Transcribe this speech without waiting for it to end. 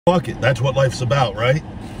Fuck it, that's what life's about, right?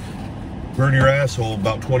 Burn your asshole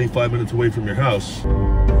about 25 minutes away from your house.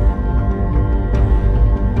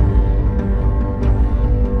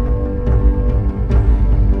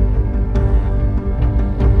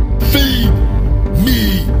 Feed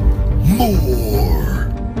me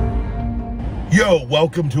more. Yo,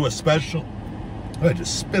 welcome to a special... I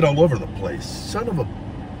just spit all over the place. Son of a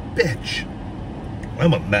bitch.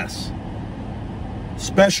 I'm a mess.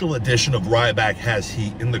 Special edition of Ryback has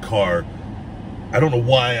heat in the car. I don't know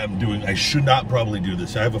why I'm doing, I should not probably do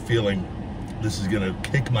this. I have a feeling this is gonna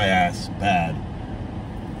kick my ass bad.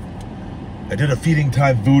 I did a feeding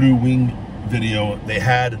time voodoo wing video. They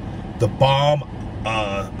had the bomb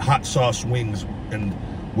hot sauce wings, and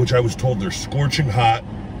which I was told they're scorching hot.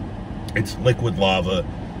 It's liquid lava.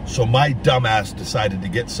 So my dumbass decided to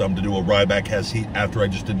get some to do a Ryback has heat after I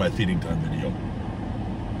just did my feeding time video.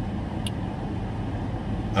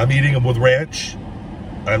 I'm eating them with ranch.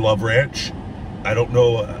 I love ranch. I don't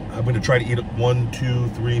know, I'm gonna try to eat 1, 2,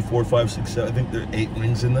 3, 4, 5, 6, 7, I think there are 8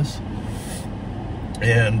 wings in this.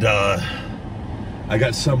 And I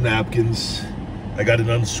got some napkins. I got an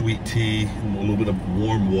unsweet tea and a little bit of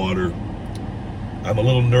warm water. I'm a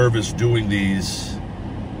little nervous doing these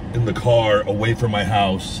in the car away from my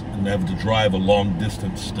house and having to drive a long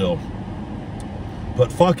distance still. But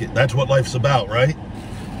fuck it, that's what life's about, right?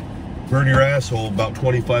 Burn your asshole about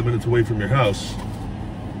 25 minutes away from your house.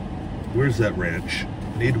 Where's that ranch?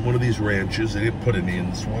 I need one of these ranches. They didn't put any in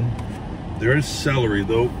this one. There is celery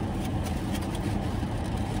though.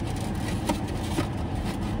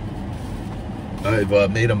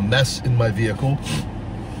 I've made a mess in my vehicle.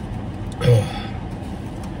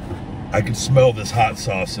 I can smell this hot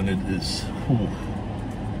sauce and it is... Whew.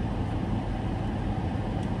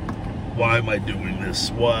 Why am I doing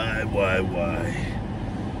this? Why?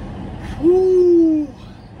 Woo!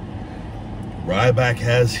 Ryback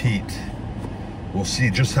has heat. We'll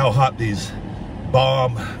see just how hot these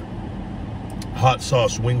bomb hot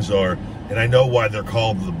sauce wings are. And I know why they're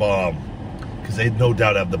called the bomb. Because they no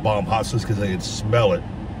doubt have the bomb hot sauce because they can smell it.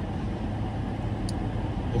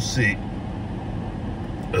 We'll see.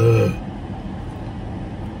 Ugh.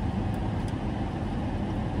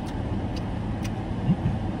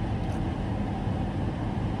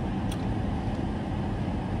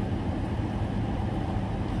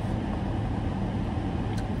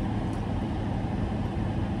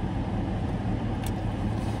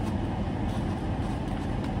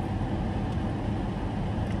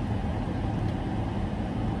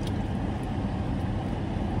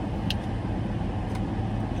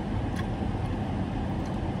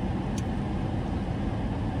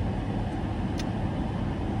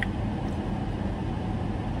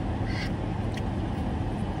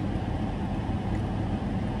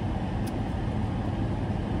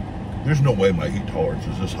 There's no way my heat tolerance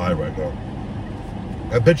is this high right now.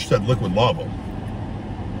 That bitch said liquid lava.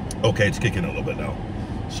 Okay, it's kicking in a little bit now.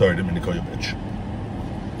 Sorry, didn't mean to call you a bitch.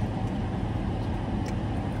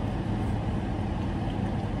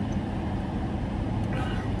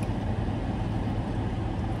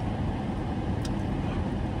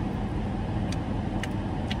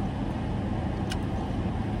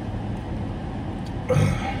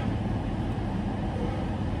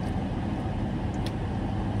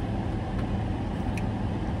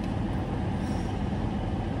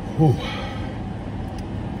 Whew.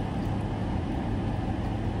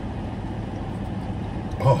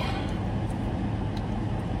 Oh.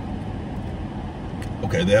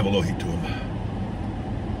 Okay, they have a little heat to them.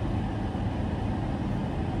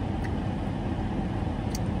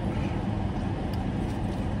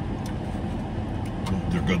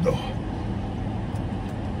 They're good though.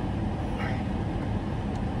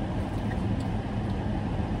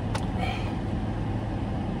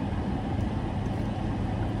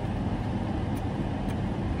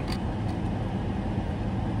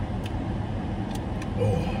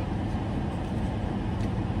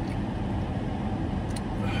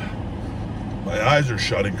 My eyes are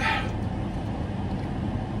shutting.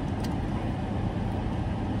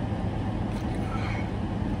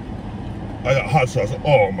 I got hot sauce.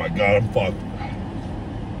 Oh my God, I'm fucked.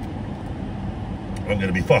 I'm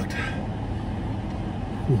gonna be fucked.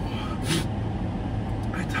 Whew.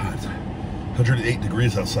 It's hot. 108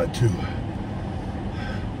 degrees outside too.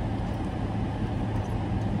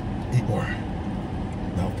 Eat more.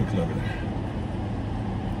 Now put it over there.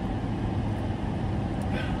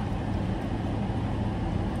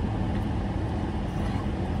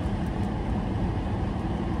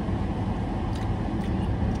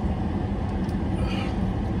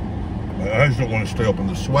 My eyes don't want to stay open.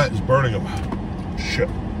 The sweat is burning them. Shit.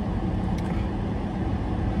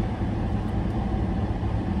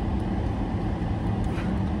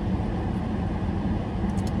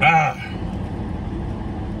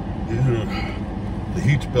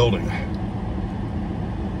 building.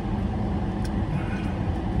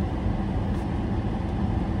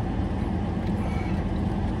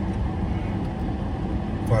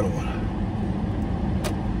 Final one.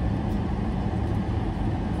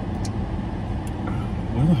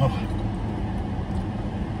 Where the hell?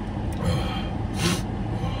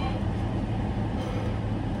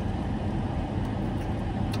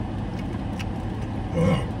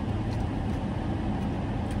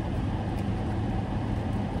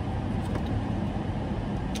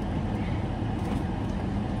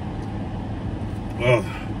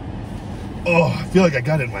 Oh, I feel like I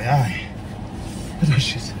got it in my eye.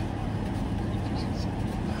 She's...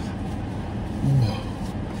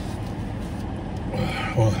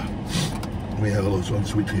 Let me have a little one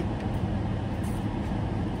sweet tea.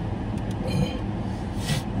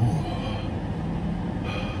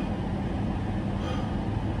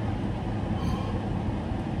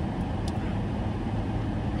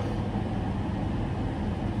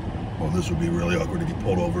 Well, this would be really awkward to get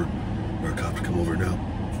pulled over or a cop to come over now.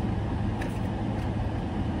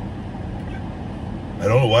 I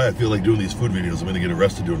don't know why I feel like doing these food videos. I'm gonna get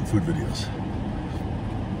arrested doing food videos.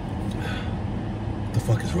 What the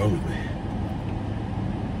fuck is wrong with me?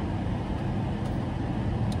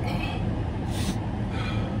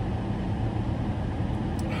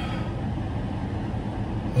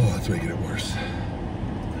 Oh, it's making it worse.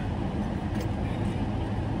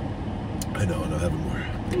 I know, I'm not having more.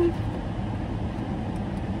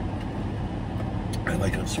 I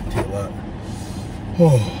like unsweet tea a lot.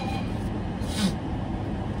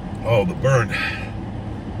 Oh, the burn.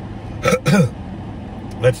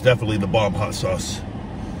 That's definitely the bomb hot sauce.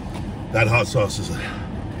 That hot sauce is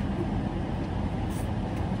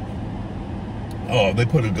oh, they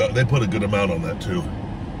put a good amount on that too.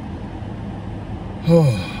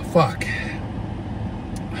 Oh, fuck.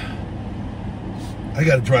 I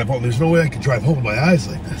gotta drive home. There's no way I can drive home with my eyes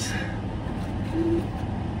like this.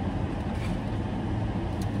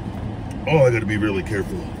 Oh, I gotta be really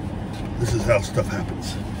careful. This is how stuff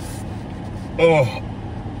happens. Oh.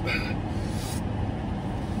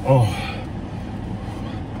 Oh.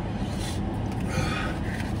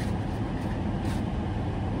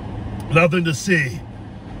 Nothing to see.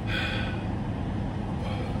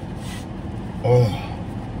 Oh.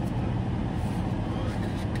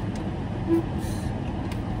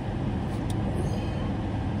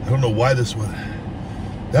 I don't know why this one.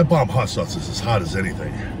 That bomb hot sauce is as hot as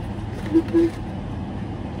anything.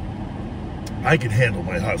 I can handle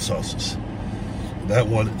my hot sauces. That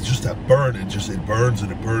one, it's just that burn. It burns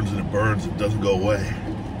and it burns and it burns. It doesn't go away.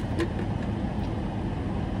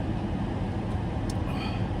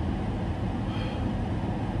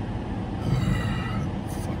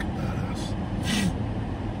 Fucking badass.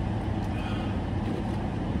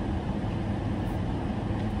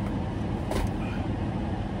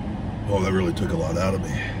 Oh, that really took a lot out of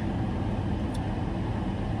me.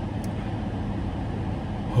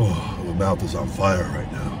 Oh, the mouth is on fire right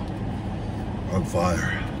now. On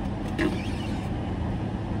fire.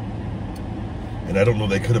 And I don't know,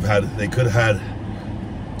 they could have had,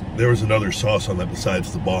 there was another sauce on that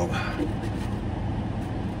besides the bomb.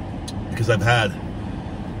 Because I've had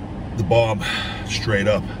the bomb straight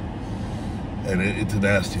up. And it's a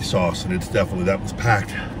nasty sauce, and it's definitely, that was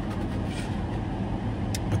packed.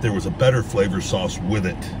 But there was a better flavor sauce with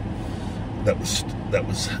it that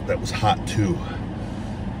was hot too.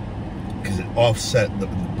 Because it offset the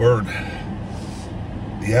burn.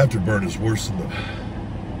 The afterburn is worse than the...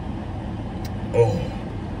 Oh.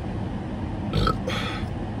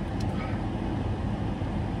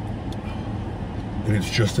 And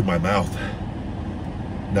it's just in my mouth.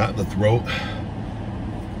 Not in the throat.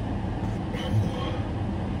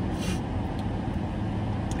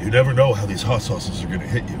 You never know how these hot sauces are going to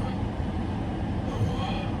hit you.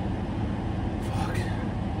 Fuck.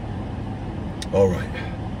 All right.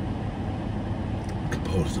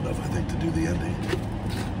 Composed enough, I think, to do the ending.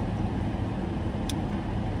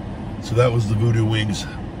 So that was the Voodoo Wings.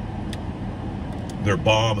 They're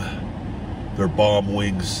bomb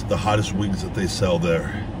wings, the hottest wings that they sell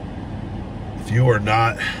there. If you are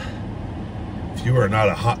not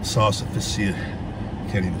a hot sauce aficionado,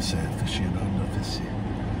 can't even say aficionado.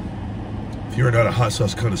 If you're not a hot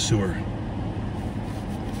sauce connoisseur,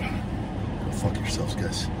 go fuck yourselves,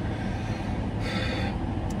 guys.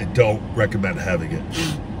 I don't recommend having it.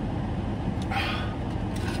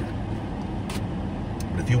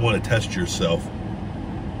 But if you want to test yourself,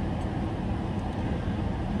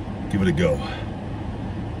 give it a go.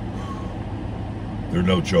 They're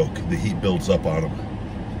no joke. The heat builds up on them.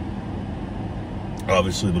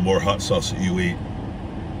 Obviously, the more hot sauce that you eat,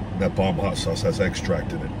 That bomb hot sauce has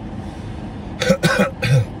extract in it.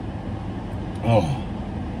 Oh,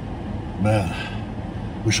 man.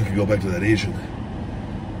 Wish I could go back to that Asian.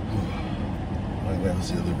 That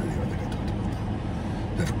was the other video. I think I talked about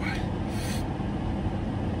that. Never mind.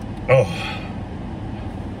 Oh,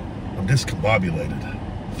 I'm discombobulated.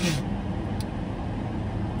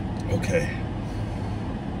 Okay.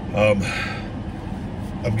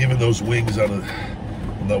 I'm giving those wings on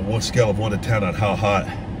the one scale of 1 to 10 on how hot.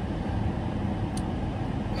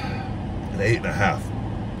 An 8.5.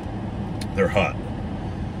 They're hot.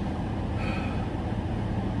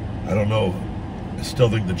 I don't know. I still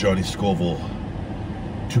think the Johnny Scoville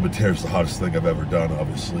Tubateer is the hottest thing I've ever done,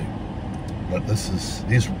 obviously. But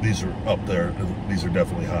these are up there. These are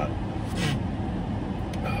definitely hot.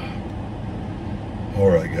 All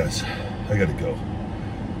right, guys, I gotta go.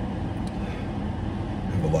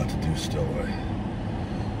 I have a lot to do still. I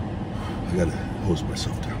gotta hose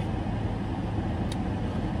myself down.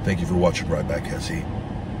 Thank you for watching Ryback Has Heat.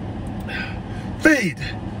 Feed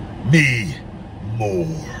me more.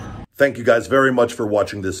 Thank you guys very much for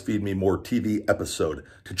watching this Feed Me More TV episode.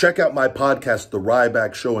 To check out my podcast, The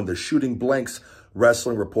Ryback Show and the Shooting Blanks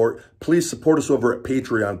Wrestling Report, please support us over at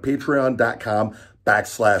Patreon,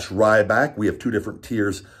 patreon.com/Ryback. We have 2 different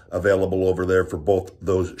tiers available over there for both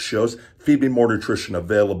those shows. Feed Me More Nutrition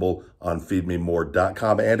available on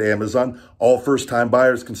feedmemore.com and Amazon. All first-time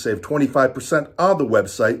buyers can save 25% on the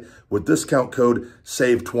website with discount code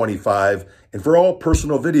SAVE25. And for all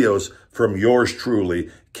personal videos from yours truly,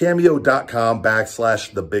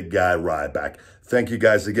 cameo.com/TheBigGuyRyback. Thank you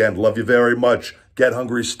guys again. Love you very much. Get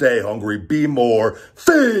hungry, stay hungry, be more.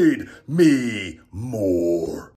 Feed me more.